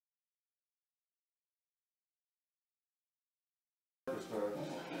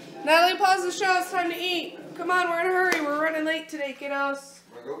Natalie, pause the show. It's time to eat. Come on, we're in a hurry. We're running late today, kiddos.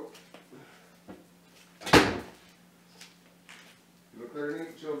 Go. Look there and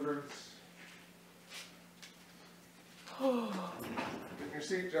eat, children. Get in your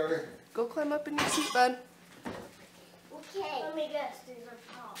seat, Johnny. Go climb up in your seat, bud. Okay. Let me guess, these are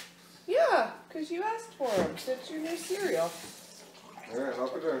pops. Yeah, because you asked for them. That's your new cereal. Alright,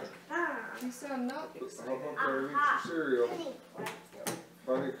 hop it there. You sound not excited. Hop up there and eat your cereal.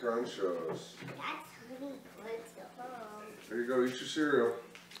 Honey Crunchos. That's honey pretzel. There you go, eat your cereal.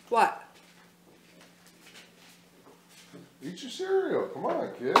 What? Eat your cereal. Come on,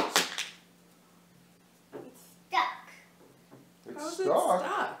 kids. It's stuck. It's How's stuck. it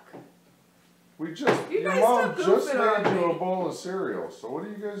stuck? We just, You your guys mom still just goofing on made you me. a bowl of cereal. So what are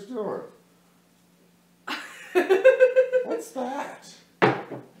you guys doing? What's that?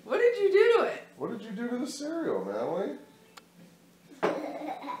 What did you do to it? What did you do to the cereal, Natalie?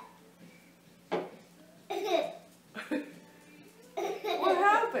 What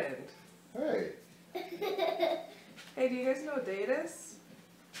happened? Hey. Hey, do you guys know what day it is?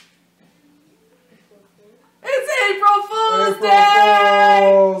 It's April Fool's Day!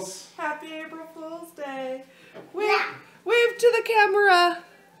 April Fools! Happy April Fool's Day. Wave to the camera.